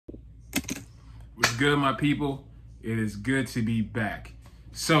What's good, my people? It is good to be back.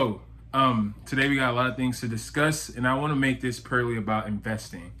 So, today we got a lot of things to discuss, and I want to make this purely about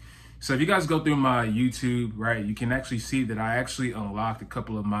investing. So, if you guys go through my YouTube, right, you can actually see that I actually unlocked a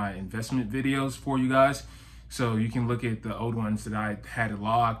couple of my investment videos for you guys. So you can look at the old ones that I had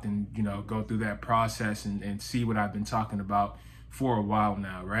locked and, go through that process and see what I've been talking about for a while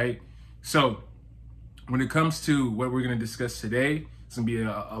now, right? So when it comes to what we're going to discuss today, it's going to be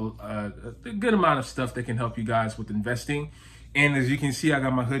a good amount of stuff that can help you guys with investing. And as you can see, I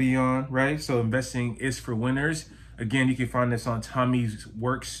got my hoodie on, right? So investing is for winners. Again, you can find this on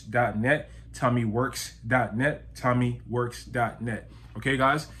TommyWorks.net, TommyWorks.net, TommyWorks.net. Okay,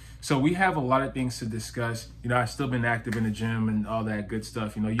 guys? So we have a lot of things to discuss. I've still been active in the gym and all that good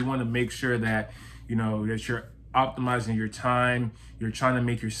stuff. You want to make sure that, that you're optimizing your time. You're trying to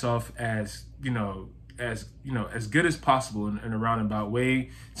make yourself as good as possible in a roundabout way in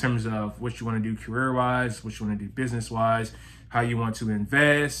terms of what you want to do career-wise, what you want to do business-wise, how you want to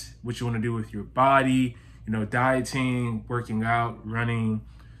invest, what you want to do with your body, dieting, working out, running,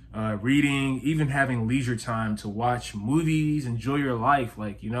 reading, even having leisure time to watch movies, enjoy your life.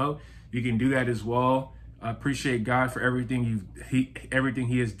 You can do that as well. Appreciate God for everything everything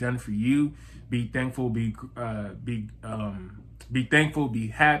He has done for you. Be thankful. Be thankful. Be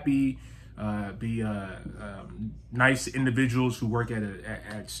happy. Be nice individuals who work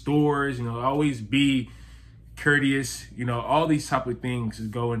at stores. Always be courteous. All these type of things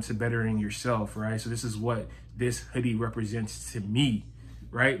go into bettering yourself, right? So this is what this hoodie represents to me,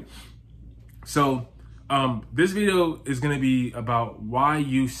 right? So this video is going to be about why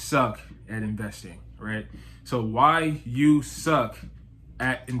you suck at investing, right? So why you suck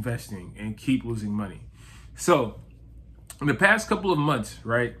at investing and keep losing money. So in the past couple of months,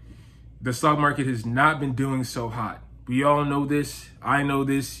 right, the stock market has not been doing so hot. We all know this. I know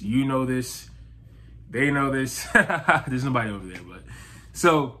this. You know this. They know this. There's nobody over there, but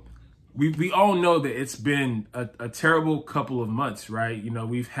so we all know that it's been a terrible couple of months, right?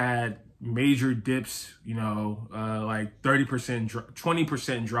 We've had major dips, like 30%,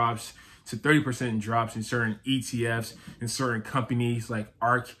 20% drops to 30% drops in certain ETFs in certain companies like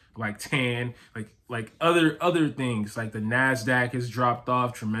ARK, like TAN, like other things. Like the NASDAQ has dropped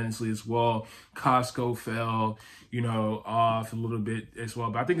off tremendously as well. Costco fell, off a little bit as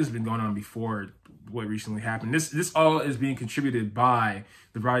well. But I think it's been going on before what recently happened. This all is being contributed by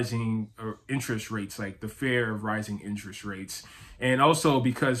the rising interest rates, like the fear of rising interest rates. And also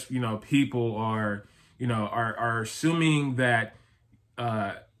because, people are assuming that,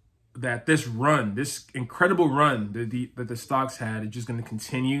 that this incredible run that the stocks had is just going to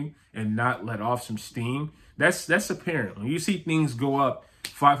continue and not let off some steam. That's apparent. When you see things go up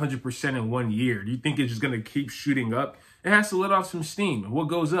 500% in 1 year, do you think it's just going to keep shooting up? It has to let off some steam. And what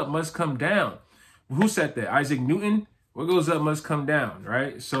goes up must come down. Who said that? Isaac Newton? What goes up must come down,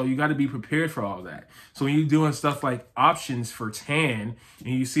 right? So you got to be prepared for all that. So when you're doing stuff like options for TAN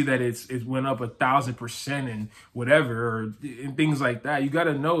and you see that it went up 1,000% and whatever, and things like that, you got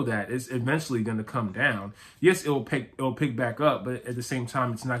to know that it's eventually going to come down. Yes, it'll pick back up, but at the same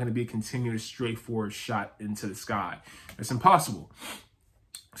time, it's not going to be a continuous straightforward shot into the sky. It's impossible.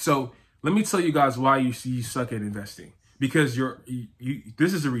 So let me tell you guys why you suck at investing, because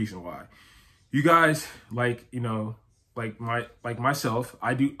this is the reason why. You guys, like myself,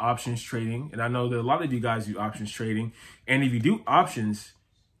 I do options trading, and I know that a lot of you guys do options trading. And if you do options,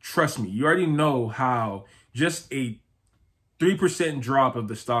 trust me, you already know how just a 3% drop of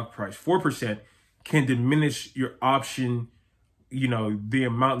the stock price, 4%, can diminish your option, the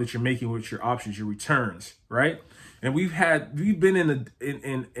amount that you're making with your options, your returns, right? And we've been in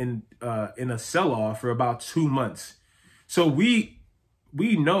a sell-off for about 2 months. So we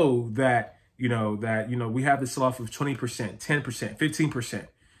know that we have this sell-off of 20%, 10%, 15%.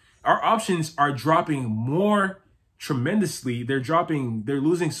 Our options are dropping more tremendously. They're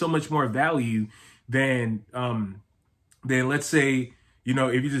losing so much more value than let's say,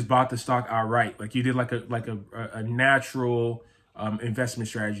 if you just bought the stock outright, like you did like a natural investment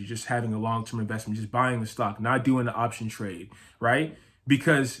strategy, just having a long-term investment, just buying the stock, not doing the option trade, right?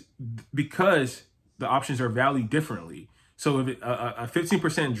 Because the options are valued differently. So if a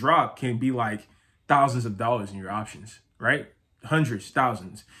 15% drop can be like thousands of dollars in your options, right? Hundreds,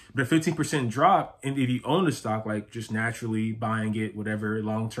 thousands. But a 15% drop, and if you own the stock, like just naturally buying it, whatever,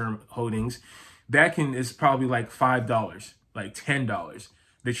 long-term holdings, is probably like $5, like $10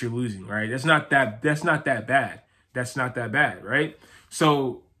 that you're losing, right? That's not that bad. That's not that bad, right?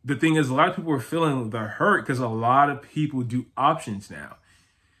 So the thing is, a lot of people are feeling the hurt because a lot of people do options now.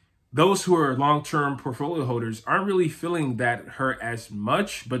 those who are long-term portfolio holders aren't really feeling that hurt as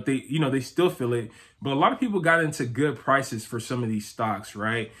much, but they still feel it. But a lot of people got into good prices for some of these stocks,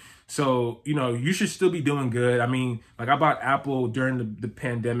 right? So, you should still be doing good. I mean, like I bought Apple during the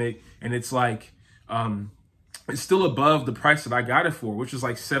pandemic, and it's like, it's still above the price that I got it for, which is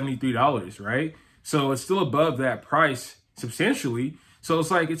like $73, right? So it's still above that price substantially. So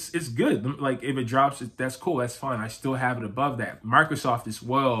it's like, it's good. Like if it drops, that's cool. That's fine. I still have it above that. Microsoft as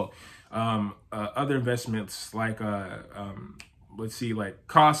well. Other investments like, let's see, like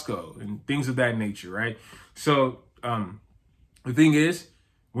Costco and things of that nature, right? So the thing is,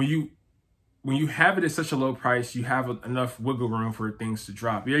 when you have it at such a low price, you have enough wiggle room for things to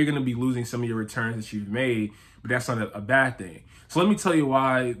drop. You're going to be losing some of your returns that you've made, but that's not a bad thing. So let me tell you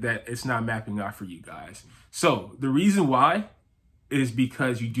why that it's not mapping out for you guys. So the reason why is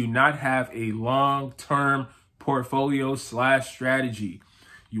because you do not have a long-term portfolio / strategy.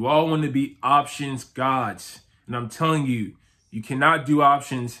 You all want to be options gods. And I'm telling you, you cannot do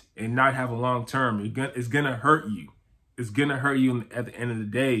options and not have a long-term. It's going to hurt you. It's going to hurt you at the end of the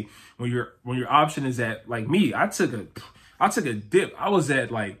day when your option is at, like me, I took a dip. I was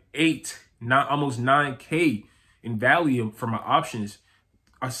at like almost 9K in value for my options,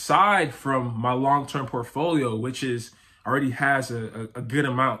 aside from my long-term portfolio, which is already has a good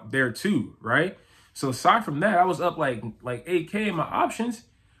amount there too, right? So aside from that, I was up like 8K in my options.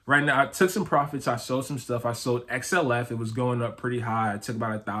 Right now, I took some profits. I sold some stuff. I sold XLF. It was going up pretty high. I took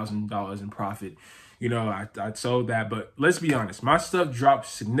about $1,000 in profit. I sold that. But let's be honest, my stuff dropped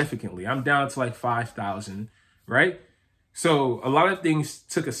significantly. I'm down to like 5,000, right? So a lot of things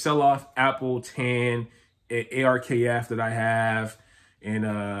took a sell-off. Apple, TAN, ARKF that I have. And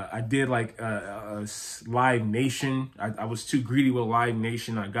I did like Live Nation. I was too greedy with Live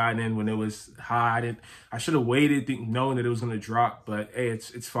Nation. I got in when it was high. I should have waited, knowing that it was going to drop. But hey,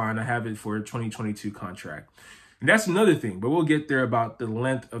 it's fine. I have it for a 2022 contract. And that's another thing. But we'll get there about the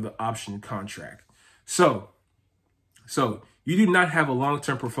length of the option contract. So you do not have a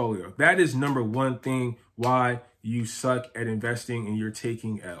long-term portfolio. That is number one thing why you suck at investing and you're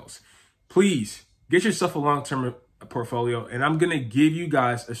taking L's. Please get yourself a long-term portfolio, and I'm going to give you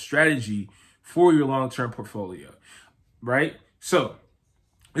guys a strategy for your long-term portfolio, right? So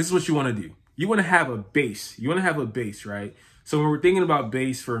this is what you want to do. You want to have a base. Right? So when we're thinking about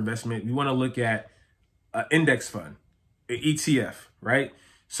base for investment, you want to look at an index fund, an ETF, right?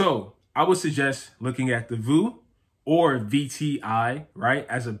 So I would suggest looking at the VU or VTI, right,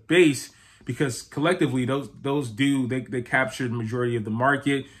 as a base, because collectively they capture the majority of the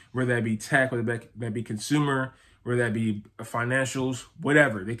market, whether that be tech, whether that be consumer, whether that be financials,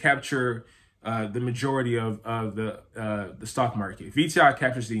 whatever. They capture the majority of the stock market. VTI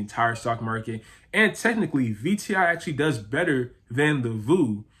captures the entire stock market, and technically VTI actually does better than the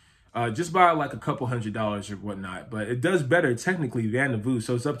VU, just by like a couple $100s or whatnot. But it does better technically than the VU,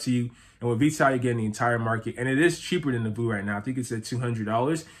 so it's up to you. And with VTI, you're getting the entire market, and it is cheaper than the VU right now. I think it's at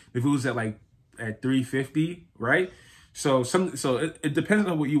 $200. The VU's at $350, right? So it depends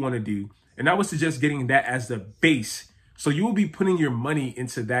on what you want to do. And I would suggest getting that as the base. So you will be putting your money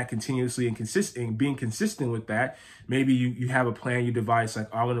into that continuously and being consistent with that. Maybe you have a plan, you devise like,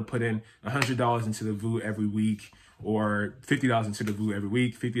 I want to put in $100 into the VU every week, or $50 into the VU every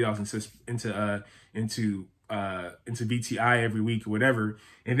week, $50 into VTI every week, or whatever.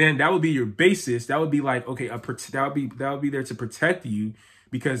 And then that would be your basis. That would be like, okay, that would be there to protect you,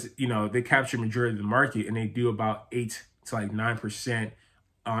 because they capture majority of the market, and they do about 8 to 9%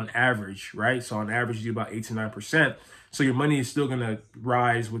 on average, right? So on average, you do about 8 to 9%. So your money is still going to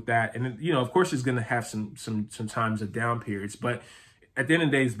rise with that. And of course, it's going to have sometimes a down periods, but at the end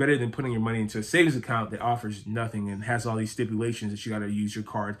of the day, it's better than putting your money into a savings account that offers nothing and has all these stipulations that you got to use your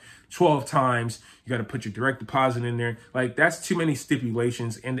card 12 times. You got to put your direct deposit in there. Like, that's too many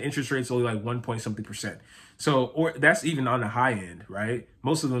stipulations, and the interest rate's only like 1 point something %. So, or that's even on the high end, right?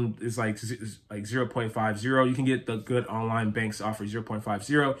 Most of them is like 0.50. You can get the good online banks offer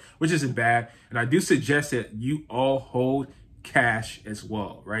 0.50, which isn't bad. And I do suggest that you all hold cash as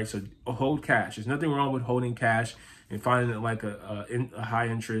well, right? So hold cash. There's nothing wrong with holding cash and finding like a high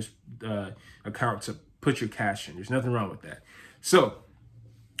interest account to put your cash in. There's nothing wrong with that. So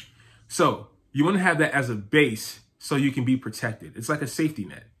you want to have that as a base so you can be protected. It's like a safety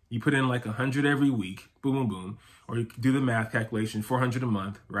net. You put in like 100 every week, boom, boom, boom, or you do the math calculation, 400 a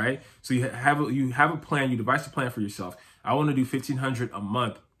month, right? So you have a plan. You devise a plan for yourself. I want to do 1,500 a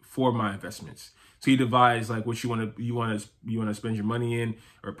month for my investments. So you devise like what you want to spend your money in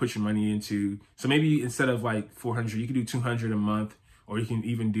or put your money into. So maybe instead of like 400, you can do 200 a month, or you can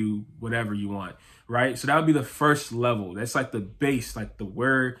even do whatever you want, right? So that would be the first level. That's like the base, like the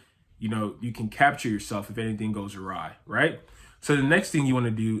where you can capture yourself if anything goes awry, right? So the next thing you want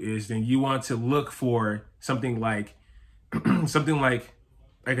to do is then you want to look for something like something like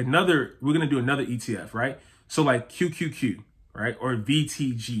another, we're going to do another ETF, right? So like QQQ, right? Or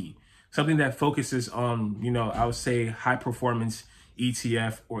VTG, something that focuses on, I would say high performance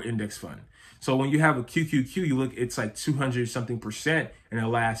ETF or index fund. So when you have a QQQ, you look, it's like 200 something percent in the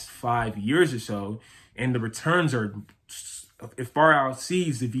last 5 years or so. And the returns are, it far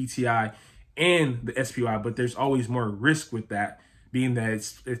outsees the VTI and the SPY, but there's always more risk with that, being that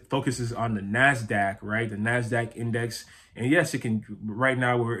it focuses on the NASDAQ, right? The NASDAQ index. And yes, it can, right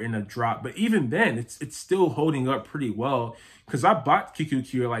now we're in a drop, but even then it's still holding up pretty well, because I bought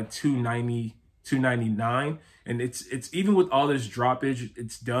QQQ at like 290, 299. And it's even with all this droppage,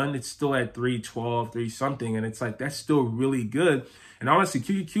 it's done. It's still at 312, 3 something. And it's like, that's still really good. And honestly,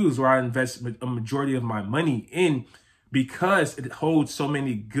 QQQ is where I invest a majority of my money in, because it holds so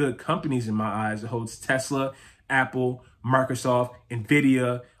many good companies in my eyes. It holds Tesla, Apple, Microsoft,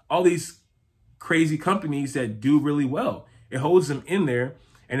 Nvidia, all these crazy companies that do really well. It holds them in there.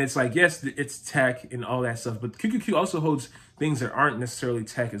 And it's like, yes, it's tech and all that stuff, but QQQ also holds things that aren't necessarily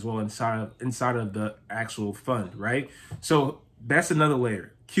tech as well inside of the actual fund, right? So that's another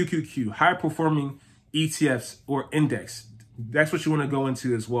layer. QQQ, high performing ETFs or index. That's what you want to go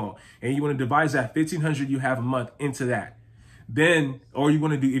into as well. And you want to devise that 1,500 you have a month into that. Then, or you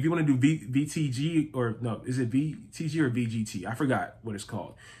want to do, if you want to do VTG, or no, is it VTG or VGT? I forgot what it's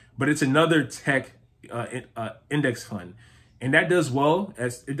called, but it's another tech index fund. And that does well,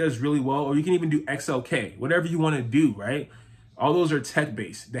 as it does really well. Or you can even do XLK, whatever you want to do, right? All those are tech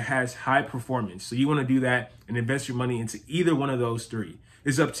based that has high performance. So you want to do that and invest your money into either one of those three.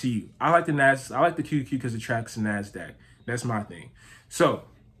 It's up to you. I like the NASDAQ. I like the QQQ because it tracks the NASDAQ. That's my thing. So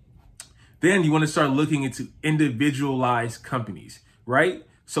then you want to start looking into individualized companies, right?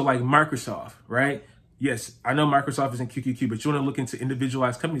 So like Microsoft, right? Yes, I know Microsoft is in QQQ, but you want to look into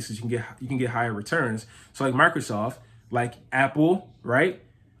individualized companies so you can get higher returns. So like Microsoft, like Apple, right?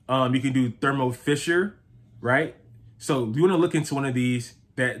 You can do Thermo Fisher, right? So you want to look into one of these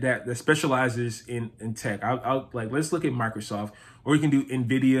that specializes in tech. I'll like, let's look at Microsoft, or you can do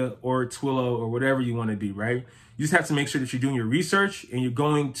Nvidia or Twilio or whatever you want to do, right? You just have to make sure that you're doing your research and you're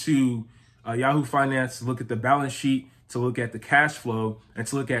going to Yahoo Finance to look at the balance sheet, to look at the cash flow, and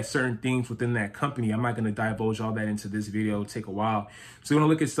to look at certain things within that company. I'm not going to divulge all that into this video. It'll take a while. So you want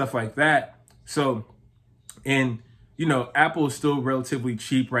to look at stuff like that. So, and Apple is still relatively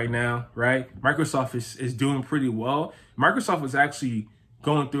cheap right now, right? Microsoft is doing pretty well. Microsoft was actually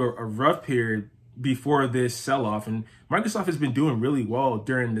going through a rough period before this sell-off, and Microsoft has been doing really well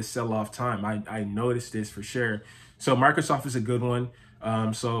during this sell-off time. I noticed this for sure. So Microsoft is a good one.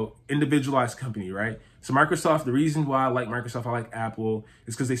 So individualized company, right? So Microsoft, the reason why I like Microsoft, I like Apple,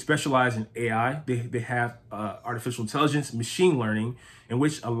 is because they specialize in AI. They have artificial intelligence, machine learning, in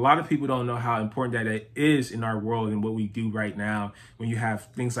which a lot of people don't know how important that is in our world and what we do right now. When you have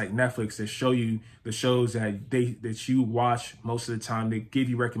things like Netflix that show you the shows that you watch most of the time, they give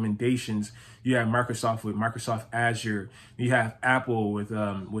you recommendations. You have Microsoft with Microsoft Azure. You have Apple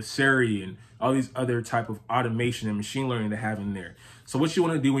with Siri and all these other type of automation and machine learning they have in there. So what you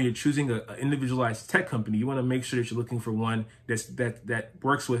want to do when you're choosing an individualized tech company, you want to make sure that you're looking for one that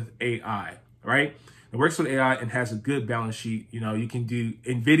works with AI, right? It works with AI and has a good balance sheet. You can do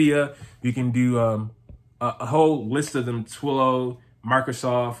Nvidia, you can do a whole list of them: Twilio,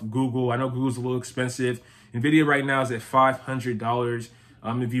 Microsoft, Google. I know Google's a little expensive. Nvidia right now is at $500.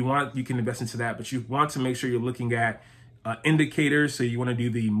 If you want, you can invest into that, but you want to make sure you're looking at indicators. So you want to do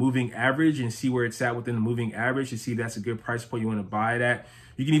the moving average and see where it's at within the moving average to see if that's a good price point you want to buy it at.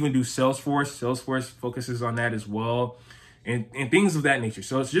 You can even do Salesforce. Salesforce focuses on that as well, and things of that nature.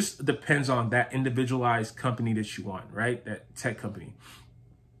 So it just depends on that individualized company that you want, right? That tech company.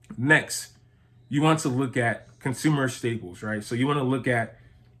 Next, you want to look at consumer staples, right? So you want to look at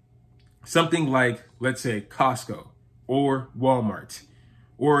something like, let's say, Costco or Walmart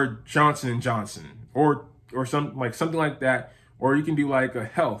or Johnson & Johnson or something like that. Or you can do like a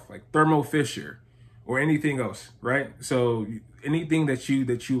health, like Thermo Fisher or anything else, right? So anything that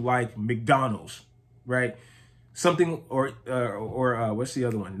you like, McDonald's, right? Something or what's the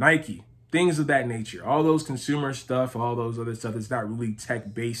other one? Nike, things of that nature. All those consumer stuff, all those other stuff that's not really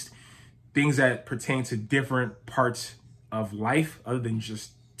tech based, things that pertain to different parts of life other than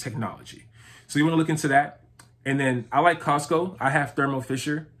just technology. So you want to look into that. And then I like Costco. I have Thermo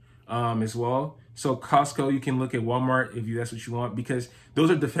Fisher as well. So Costco, you can look at Walmart if that's what you want, because those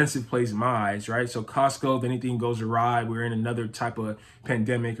are defensive plays in my eyes, right? So Costco, if anything goes awry, we're in another type of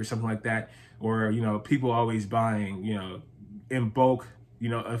pandemic or something like that, or, people always buying, in bulk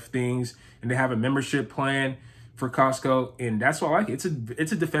of things, and they have a membership plan for Costco, and that's why I like it.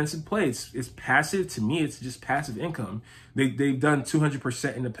 It's a defensive play. It's passive. To me, it's just passive income. They've done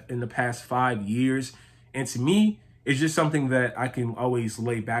 200% in the past 5 years, and to me, it's just something that I can always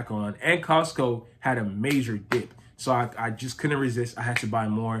lay back on. And Costco had a major dip, so I just couldn't resist. I had to buy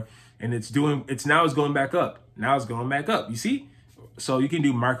more, and it's going back up. Now it's going back up. You see, so you can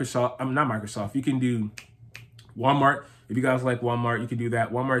do not Microsoft. You can do Walmart. If you guys like Walmart, you can do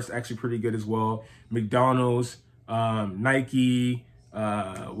that. Walmart is actually pretty good as well. McDonald's, Nike,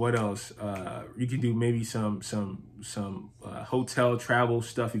 what else? You can do maybe some hotel travel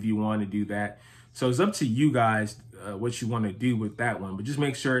stuff if you want to do that. So it's up to you guys what you want to do with that one. But just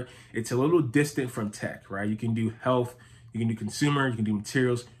make sure it's a little distant from tech, right? You can do health, you can do consumer, you can do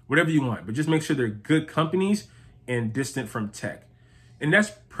materials, whatever you want. But just make sure they're good companies and distant from tech. And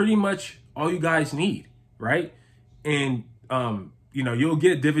that's pretty much all you guys need, right? And you'll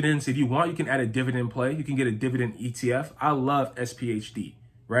get dividends if you want. You can add a dividend play. You can get a dividend ETF. I love SPHD,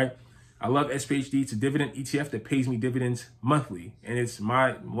 right? I love SPHD. It's a dividend ETF that pays me dividends monthly, and it's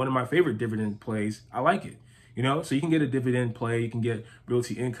one of my favorite dividend plays. I like it, So you can get a dividend play. You can get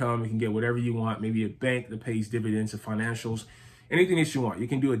realty income. You can get whatever you want. Maybe a bank that pays dividends, or financials, anything that you want. You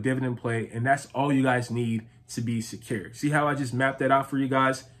can do a dividend play, and that's all you guys need to be secure. See how I just mapped that out for you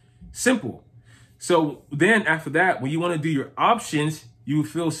guys? Simple. So then after that, when you want to do your options, you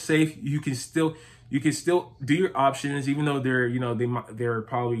feel safe. You can still do your options, even though they're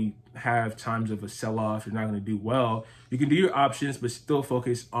probably have times of a sell-off. You're not going to do well. You can do your options, but still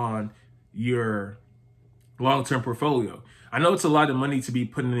focus on your long-term portfolio. I know it's a lot of money to be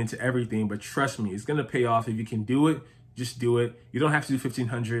putting into everything, but trust me, it's going to pay off. If you can do it, just do it. You don't have to do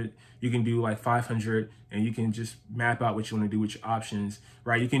 1,500. You can do like 500, and you can just map out what you want to do with your options,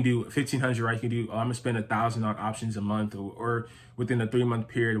 right? You can do 1,500, right? You can do, I'm gonna spend 1,000 on options a month, or within a 3-month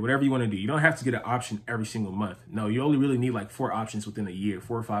period, or whatever you want to do. You don't have to get an option every single month. No, you only really need like 4 options within a year,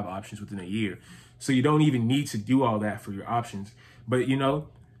 4 or 5 options within a year. So you don't even need to do all that for your options. But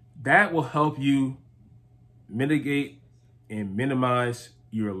that will help you mitigate and minimize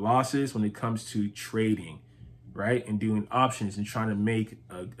your losses when it comes to trading, right? And doing options and trying to make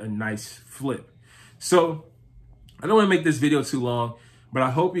a nice flip. So I don't want to make this video too long, but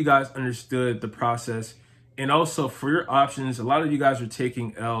I hope you guys understood the process. And also for your options, a lot of you guys are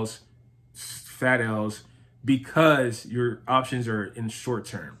taking L's, fat L's, because your options are in short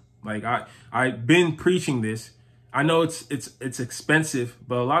term. Like I've been preaching this. I know it's expensive,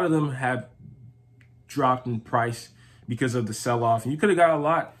 but a lot of them have dropped in price because of the sell-off. And you could have got a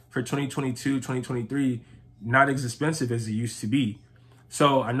lot for 2022, 2023, not as expensive as it used to be.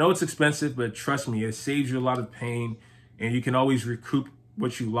 So I know it's expensive, but trust me, it saves you a lot of pain, and you can always recoup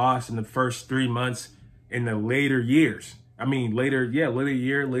what you lost in the first 3 months in the later years. I mean, later year,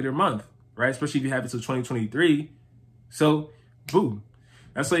 later month, right? Especially if you have it till 2023. So boom.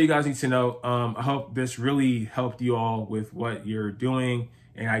 That's all you guys need to know. I hope this really helped you all with what you're doing.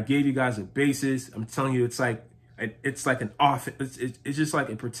 And I gave you guys a basis. I'm telling you, it's like an offense. It's just like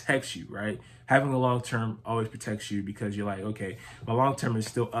it protects you, right? Having a long term always protects you, because you're like, okay, my long term is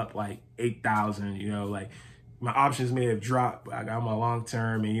still up like 8,000. Like my options may have dropped, but I got my long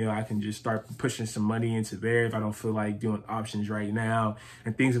term, and I can just start pushing some money into there if I don't feel like doing options right now,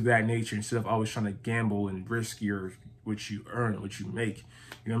 and things of that nature, instead of always trying to gamble and risk what you earn, what you make.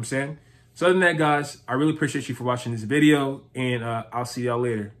 You know what I'm saying? So other than that, guys, I really appreciate you for watching this video, and I'll see y'all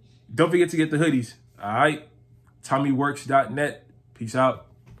later. Don't forget to get the hoodies. All right. TommyWorks.net. Peace out.